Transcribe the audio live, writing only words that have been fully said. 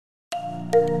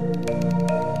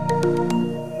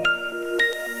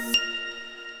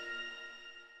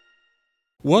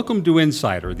Welcome to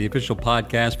Insider, the official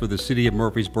podcast for the City of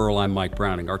Murfreesboro. I'm Mike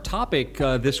Browning. Our topic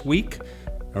this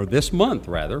month,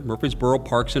 Murfreesboro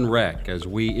Parks and Rec, as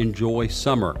we enjoy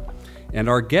summer. And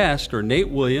our guests are Nate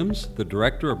Williams, the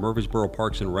Director of Murfreesboro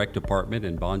Parks and Rec Department,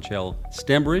 and Bonchell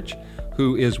Stembridge,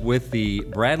 who is with the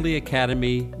Bradley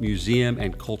Academy Museum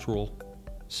and Cultural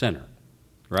Center,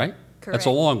 right? Correct. That's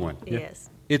a long one. Yes.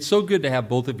 It's so good to have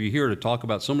both of you here to talk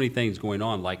about so many things going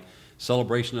on, like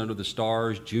Celebration Under the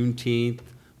Stars, Juneteenth,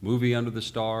 Movie Under the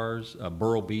Stars,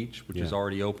 Burrow Beach, which is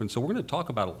already open. So we're going to talk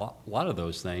about a lot of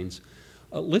those things.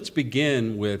 Let's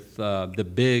begin with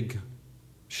the big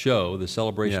show, the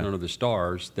Celebration Under the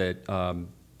Stars, that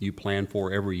you plan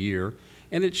for every year.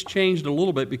 And it's changed a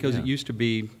little bit because it used to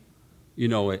be,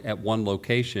 at one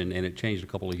location, and it changed a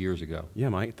couple of years ago. Yeah,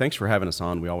 Mike, thanks for having us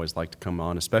on. We always like to come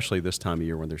on, especially this time of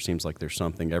year when there seems like there's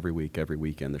something every week, every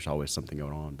weekend. There's always something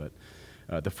going on. But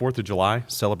the 4th of July,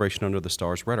 Celebration Under the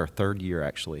Stars, we're at our third year,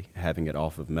 actually, having it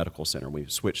off of Medical Center. We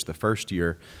switched the first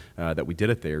year that we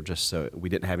did it there just so we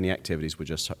didn't have any activities. We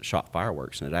just shot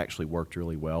fireworks, and it actually worked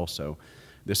really well. So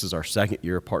this is our second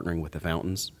year partnering with the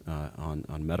Fountains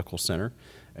on Medical Center,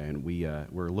 and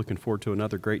we're looking forward to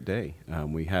another great day.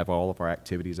 We have all of our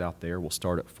activities out there. We'll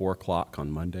start at 4 o'clock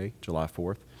on Monday, July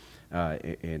 4th,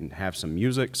 and have some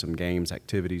music, some games,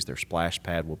 activities. Their splash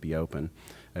pad will be open.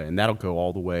 And that'll go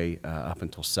all the way up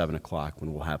until 7 o'clock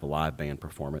when we'll have a live band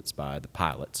performance by the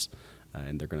Pilots.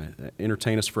 And they're going to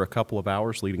entertain us for a couple of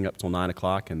hours leading up till 9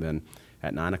 o'clock. And then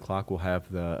at 9 o'clock, we'll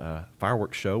have the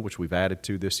fireworks show, which we've added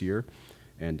to this year.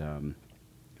 And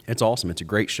it's awesome. It's a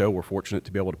great show. We're fortunate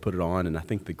to be able to put it on. And I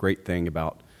think the great thing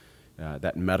about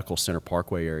that Medical Center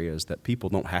Parkway area is that people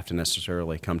don't have to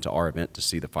necessarily come to our event to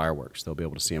see the fireworks. They'll be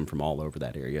able to see them from all over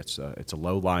that area. It's a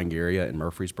low-lying area in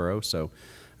Murfreesboro, so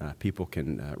people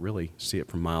can really see it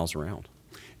from miles around.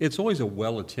 It's always a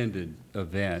well-attended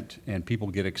event, and people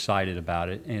get excited about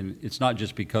it. And it's not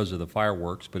just because of the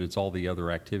fireworks, but it's all the other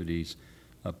activities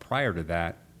prior to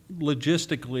that.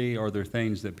 Logistically, are there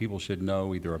things that people should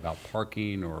know either about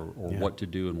parking or what to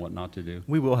do and what not to do?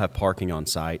 We will have parking on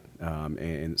site, and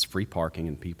it's free parking,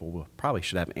 and people probably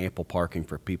should have ample parking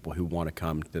for people who want to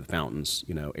come to the Fountains,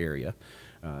 area.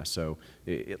 So,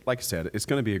 like I said, it's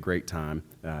going to be a great time.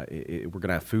 We're going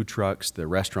to have food trucks. The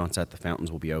restaurants at the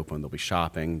Fountains will be open. There'll be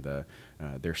shopping.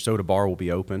 Their soda bar will be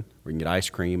open. We can get ice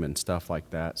cream and stuff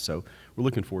like that. So we're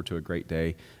looking forward to a great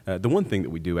day. The one thing that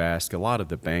we do ask, a lot of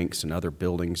the banks and other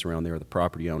buildings around there, the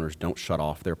property owners don't shut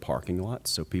off their parking lots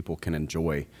so people can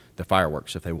enjoy the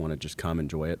fireworks if they want to just come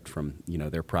enjoy it from,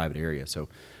 their private area. So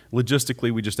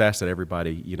logistically, we just ask that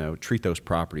everybody, treat those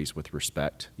properties with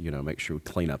respect, make sure we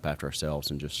clean up after ourselves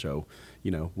and just show,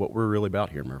 what we're really about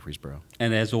here in Murfreesboro.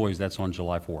 And as always, that's on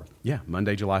July 4th. Yeah,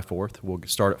 Monday, July 4th. We'll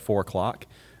start at 4 o'clock.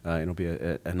 It'll be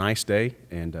a nice day,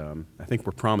 and I think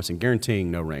we're guaranteeing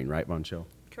no rain, right, Bonchell?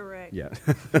 Correct. Yeah.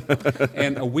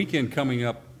 And a weekend coming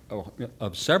up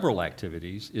of several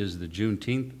activities is the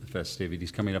Juneteenth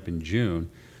festivities coming up in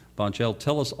June. Bonchell,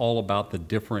 tell us all about the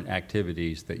different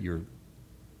activities that you're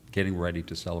getting ready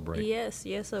to celebrate. Yes.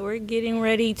 So we're getting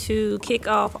ready to kick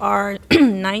off our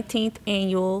 19th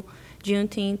annual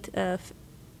Juneteenth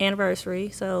anniversary,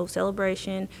 so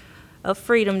celebration of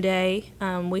Freedom Day.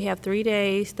 We have 3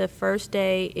 days. The first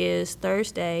day is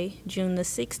Thursday, June the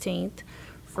 16th,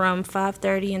 from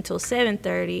 5:30 until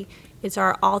 7:30. It's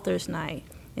our authors night.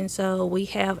 And so we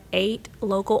have 8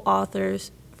 local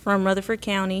authors from Rutherford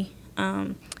County,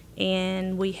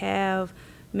 and we have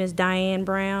Ms. Diane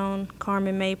Brown,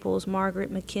 Carmen Maples,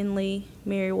 Margaret McKinley,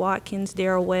 Mary Watkins,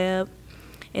 Darrell Webb,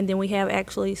 and then we have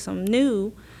actually some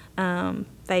new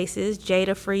faces,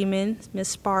 Jada Freeman, Miss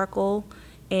Sparkle,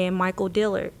 and Michael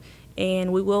Dillard.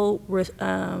 And we will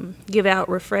give out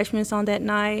refreshments on that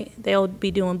night. They'll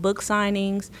be doing book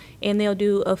signings, and they'll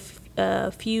do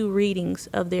a few readings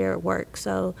of their work.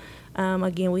 So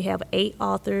again, we have 8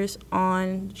 authors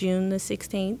on June the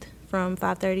 16th from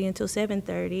 5:30 until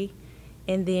 7:30.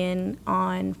 And then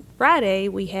on Friday,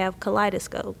 we have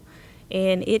Kaleidoscope.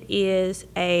 And it is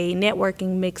a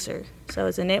networking mixer. So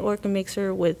it's a networking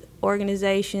mixer with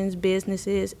organizations,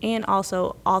 businesses, and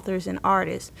also authors and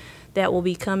artists that will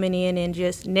be coming in and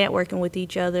just networking with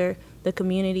each other. The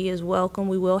community is welcome.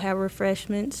 We will have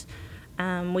refreshments.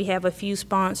 We have a few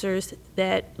sponsors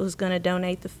that was going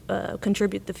to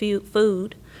contribute the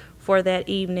food for that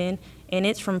evening, and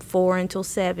it's from 4 until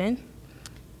 7.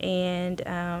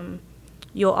 And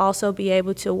you'll also be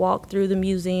able to walk through the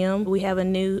museum. We have a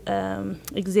new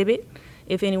exhibit.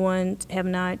 If anyone have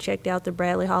not checked out the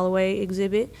Bradley Holloway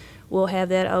exhibit, we'll have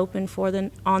that open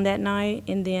on that night.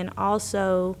 And then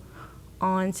also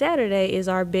on Saturday is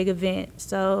our big event.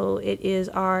 So it is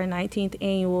our 19th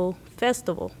annual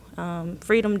festival,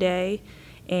 Freedom Day,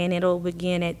 and it'll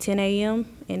begin at 10 a.m.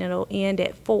 and it'll end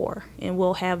at 4. And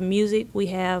we'll have music. We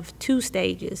have 2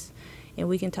 stages, and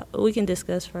we can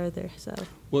discuss further. So.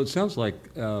 Well, it sounds like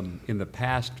in the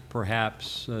past,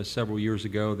 perhaps several years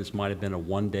ago, this might have been a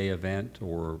one-day event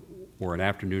or an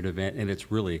afternoon event, and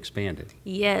it's really expanded.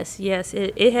 Yes,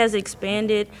 it has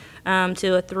expanded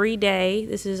to a 3-day.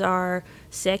 This is our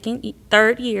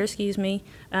third year,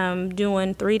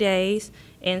 doing 3 days.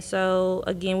 And so,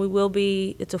 again,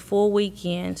 it's a full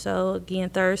weekend. So,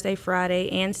 again, Thursday, Friday,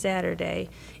 and Saturday.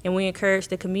 And we encourage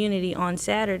the community on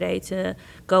Saturday to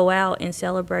go out and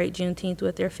celebrate Juneteenth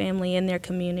with their family and their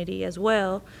community as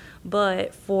well.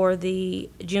 But for the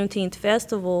Juneteenth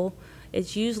festival,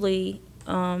 it's usually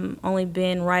only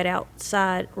been right out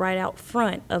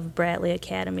front of Bradley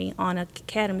Academy on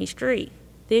Academy Street.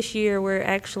 This year, we're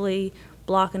actually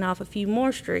blocking off a few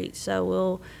more streets. So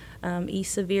we'll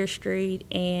East Sevier Street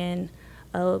and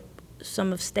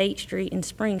some of State Street and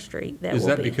Spring Street. Is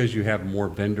that because you have more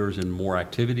vendors and more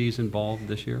activities involved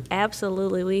this year?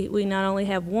 Absolutely. We not only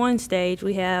have one stage,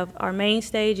 we have our main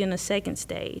stage and a second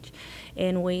stage.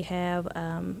 And we have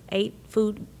 8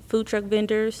 food truck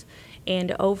vendors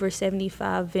and over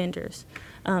 75 vendors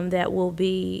that will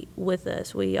be with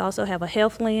us. We also have a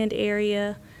Healthland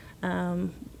area.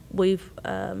 We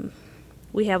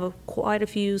have quite a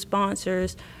few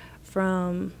sponsors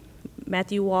from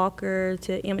Matthew Walker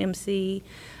to MMC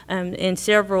and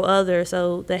several others.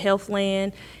 So the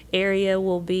Healthland area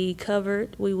will be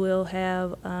covered. We will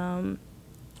have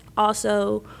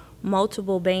also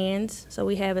multiple bands. So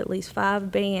we have at least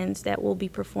 5 bands that will be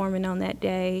performing on that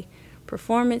day.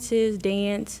 Performances,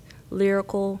 dance,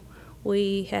 lyrical.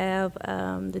 We have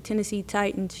the Tennessee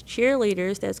Titans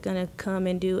cheerleaders that's going to come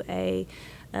and do a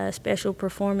special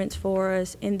performance for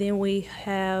us. And then we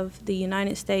have the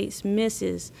United States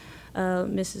Mrs.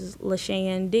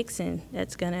 LaShawn Dixon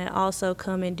that's going to also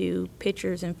come and do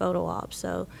pictures and photo ops.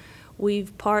 So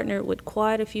we've partnered with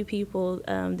quite a few people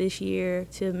this year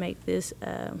to make this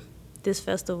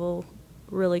festival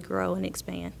really grow and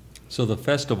expand. So the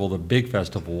big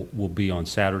festival, will be on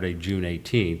Saturday, June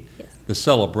 18th. Yes. The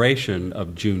celebration of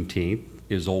Juneteenth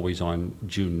is always on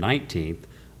June 19th.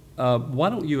 Why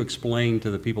don't you explain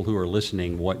to the people who are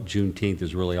listening what Juneteenth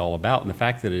is really all about and the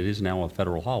fact that it is now a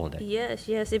federal holiday? Yes,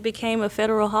 it became a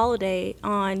federal holiday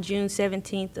on June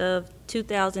 17th of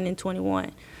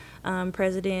 2021.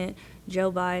 President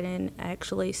Joe Biden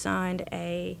actually signed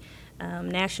a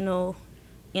National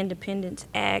Independence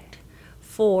Act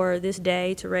for this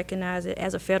day to recognize it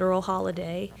as a federal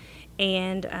holiday.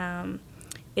 And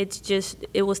Texas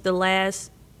was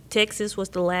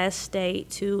the last state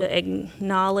to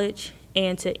acknowledge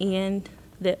and to end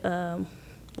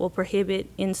prohibit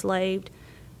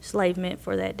enslavement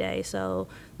for that day. So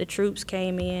the troops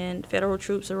came in, federal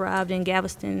troops arrived in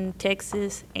Galveston,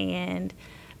 Texas, and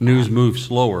news moved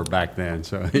slower back then,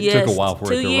 so it took a while for it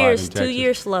to arrive in Texas. 2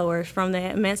 years slower from the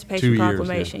Emancipation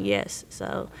Proclamation, yes.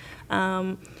 So,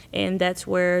 and that's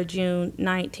where June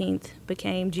 19th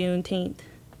became Juneteenth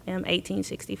in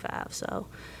 1865. So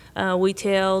we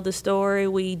tell the story.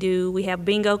 We have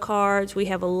bingo cards. We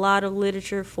have a lot of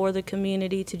literature for the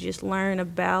community to just learn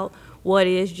about what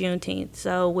is Juneteenth.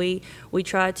 So we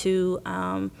try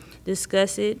to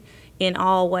discuss it in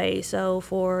all ways. So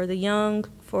for the young,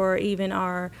 for even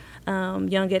our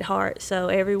young at heart. So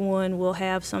everyone will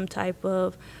have some type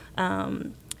of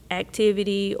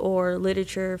activity or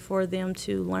literature for them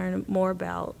to learn more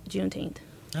about Juneteenth.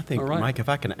 I think, right. Mike, if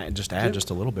I can just add just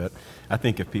a little bit, I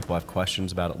think if people have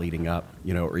questions about it leading up,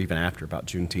 or even after about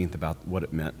Juneteenth, about what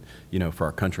it meant, for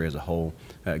our country as a whole,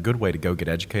 a good way to go get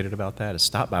educated about that is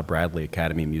stop by Bradley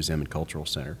Academy Museum and Cultural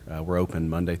Center. We're open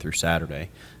Monday through Saturday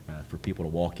for people to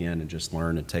walk in and just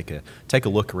learn and take a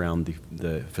look around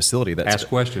the facility. Ask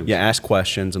questions. Yeah, ask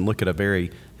questions and look at a very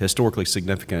historically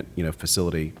significant,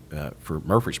 facility for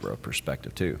Murfreesboro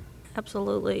perspective too.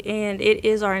 Absolutely, and it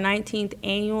is our 19th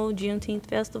annual Juneteenth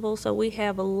Festival, so we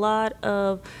have a lot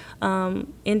of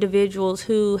individuals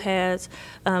who has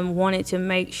wanted to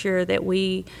make sure that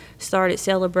we started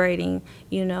celebrating,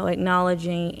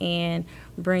 acknowledging and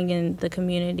bringing the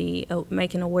community,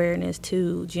 making awareness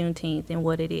to Juneteenth and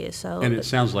what it is. So, and it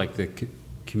sounds like the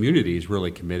community is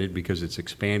really committed because it's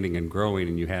expanding and growing,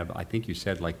 and you have, I think you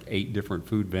said, like 8 different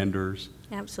food vendors.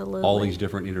 Absolutely. All these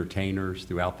different entertainers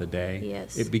throughout the day.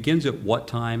 Yes. It begins at what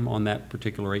time on that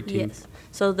particular 18th? Yes.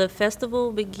 So the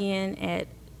festival begin at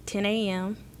 10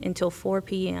 a.m. until 4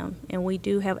 p.m. and we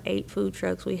do have 8 food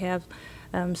trucks. We have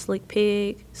Slick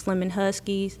Pig, Slim and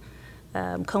Huskies,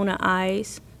 Kona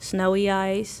Ice, Snowy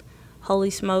Ice, Holy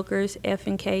Smokers,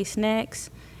 F&K Snacks,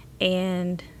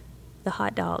 and the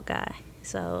hot dog guy.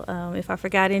 So if I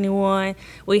forgot anyone,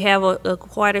 we have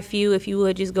quite a few. If you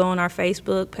would just go on our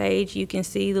Facebook page, you can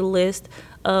see the list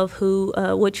of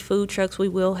which food trucks we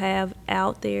will have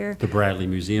out there. The Bradley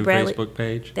Museum Facebook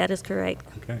page? That is correct.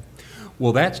 Okay.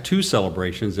 Well, that's two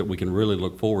celebrations that we can really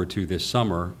look forward to this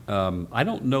summer. I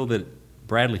don't know that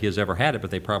Bradley has ever had it, but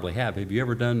they probably have. Have you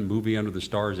ever done Movie Under the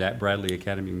Stars at Bradley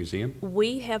Academy Museum?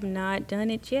 We have not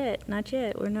done it yet. Not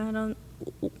yet. We're not on.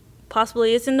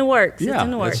 Possibly it's in the works. Yeah, it's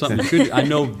in the that's works. something good. I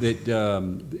know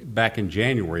that back in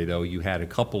January, though, you had a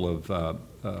couple of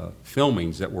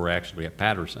filmings that were actually at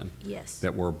Patterson. Yes.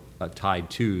 That were tied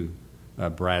to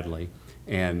Bradley.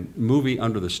 And Movie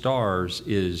Under the Stars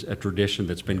is a tradition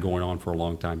that's been going on for a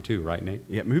long time, too, right, Nate?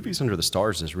 Yeah, Movies Under the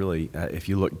Stars is really, if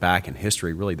you look back in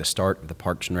history, really the start of the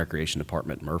Parks and Recreation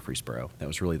Department in Murfreesboro. That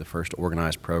was really the first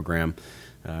organized program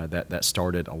that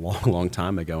started a long, long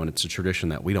time ago, and it's a tradition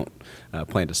that we don't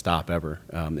plan to stop ever.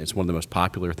 It's one of the most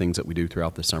popular things that we do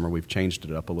throughout the summer. We've changed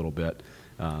it up a little bit,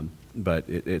 but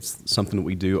it's something that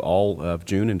we do all of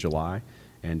June and July,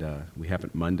 and we have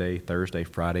it Monday, Thursday,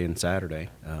 Friday, and Saturday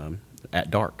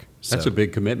at dark. That's a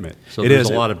big commitment. So It there's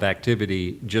is. a lot of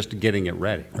activity just getting it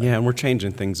ready. Right? Yeah, and we're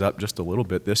changing things up just a little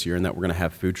bit this year in that we're going to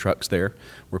have food trucks there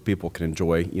where people can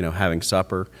enjoy, having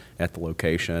supper at the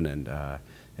location and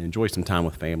enjoy some time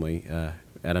with family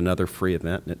at another free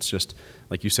event. And it's just,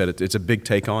 like you said, it's a big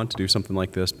take on to do something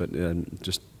like this, but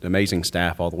just amazing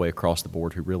staff all the way across the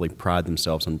board who really pride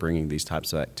themselves on bringing these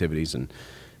types of activities and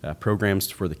programs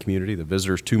for the community, the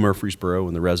visitors to Murfreesboro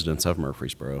and the residents of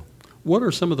Murfreesboro. What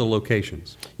are some of the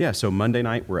locations? Yeah, so Monday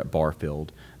night we're at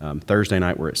Barfield, Thursday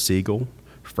night we're at Siegel,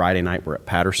 Friday night we're at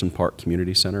Patterson Park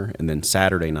Community Center, and then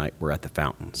Saturday night we're at the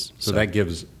Fountains. So that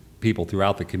gives people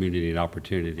throughout the community an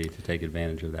opportunity to take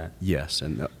advantage of that. Yes,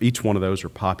 and each one of those are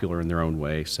popular in their own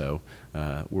way, so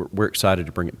we're excited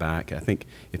to bring it back. I think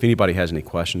if anybody has any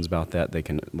questions about that, they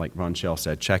can, like Von Schell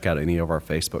said, check out any of our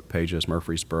Facebook pages,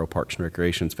 Murfreesboro Parks and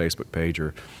Recreation's Facebook page,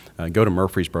 or go to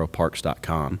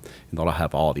murfreesboroparks.com, and that'll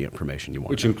have all the information you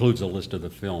want. Which includes a list of the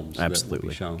films Absolutely, that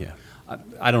will be shown. yeah.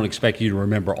 I don't expect you to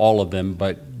remember all of them,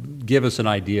 but give us an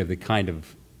idea of the kind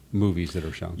of movies that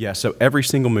are shown. Yeah, so every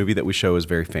single movie that we show is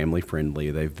very family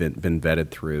friendly. They've been vetted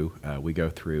through. We go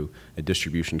through a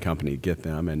distribution company to get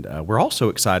them, and we're also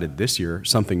excited this year.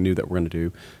 Something new that we're going to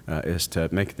do is to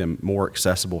make them more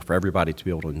accessible for everybody to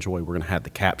be able to enjoy. We're going to have the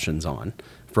captions on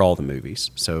for all the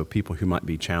movies, so people who might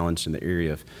be challenged in the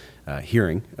area of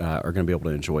hearing are going to be able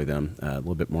to enjoy them a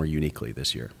little bit more uniquely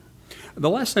this year. The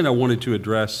last thing I wanted to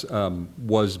address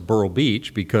was Burl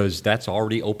Beach, because that's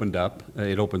already opened up.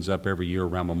 It opens up every year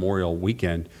around Memorial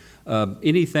Weekend.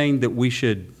 Anything that we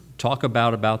should talk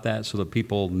about that so that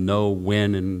people know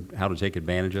when and how to take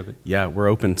advantage of it? Yeah, we're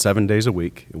open 7 days a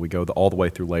week. We go all the way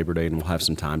through Labor Day, and we'll have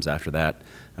some times after that,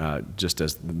 just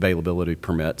as availability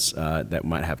permits, that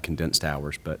might have condensed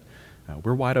hours. But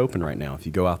we're wide open right now. If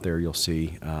you go out there, you'll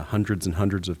see hundreds and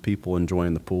hundreds of people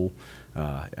enjoying the pool.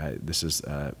 This has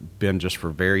been just for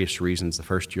various reasons the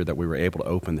first year that we were able to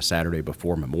open the Saturday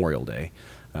before Memorial Day.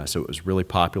 So it was really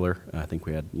popular. I think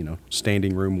we had,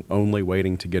 standing room only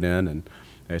waiting to get in, and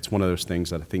it's one of those things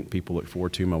that I think people look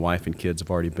forward to. My wife and kids have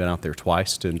already been out there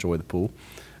twice to enjoy the pool.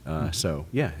 So,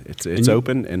 yeah, it's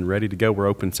open and ready to go. We're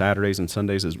open Saturdays and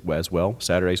Sundays as well.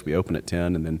 Saturdays we open at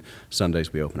 10, and then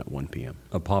Sundays we open at 1 p.m.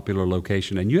 A popular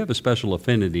location. And you have a special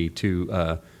affinity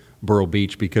to Burl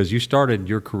Beach because you started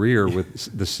your career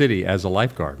with the city as a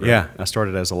lifeguard, right? Yeah, I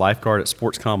started as a lifeguard at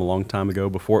Sportscom a long time ago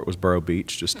before it was Burl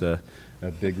Beach, just a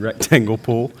big rectangle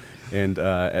pool. And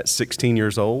at 16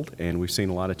 years old, and we've seen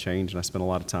a lot of change, and I spent a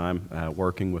lot of time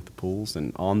working with the pools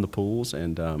and on the pools,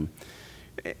 and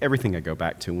everything I go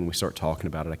back to when we start talking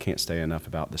about it, I can't say enough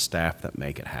about the staff that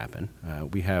make it happen.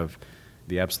 We have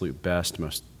the absolute best,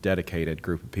 most dedicated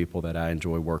group of people that I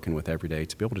enjoy working with every day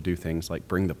to be able to do things like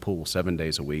bring the pool 7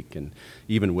 days a week, and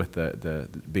even with the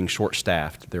being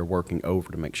short-staffed, they're working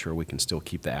over to make sure we can still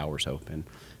keep the hours open.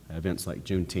 Events like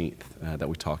Juneteenth that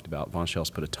we talked about, Von Schell's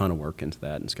put a ton of work into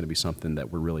that, and it's going to be something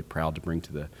that we're really proud to bring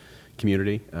to the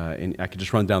community. And I could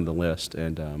just run down the list,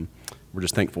 and we're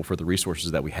just thankful for the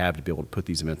resources that we have to be able to put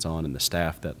these events on, and the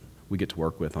staff that we get to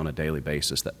work with on a daily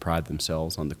basis that pride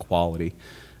themselves on the quality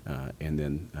and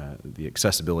then the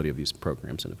accessibility of these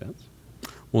programs and events.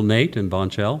 Well, Nate and Von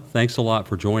Schell, thanks a lot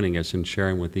for joining us and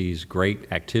sharing with these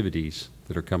great activities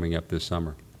that are coming up this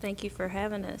summer. Thank you for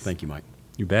having us. Thank you, Mike.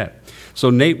 You bet. So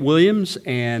Nate Williams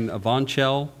and Von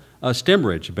Schell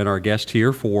Stemridge have been our guest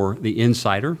here for The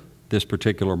Insider. this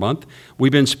particular month.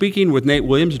 We've been speaking with Nate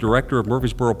Williams, Director of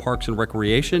Murfreesboro Parks and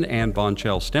Recreation, and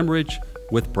Vonchell Stemridge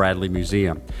with Bradley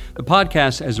Museum. The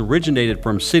podcast has originated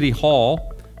from City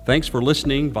Hall. Thanks for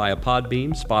listening via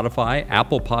Podbean, Spotify,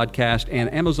 Apple Podcast,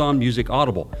 and Amazon Music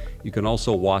Audible. You can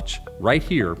also watch right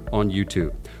here on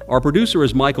YouTube. Our producer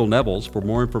is Michael Nevels. For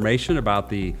more information about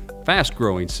the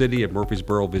fast-growing city of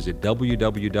Murfreesboro, visit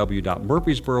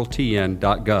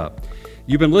www.murfreesborotn.gov.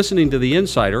 You've been listening to The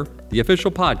Insider, the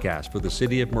official podcast for the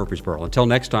city of Murfreesboro. Until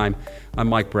next time, I'm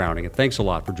Mike Browning, and thanks a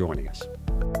lot for joining us.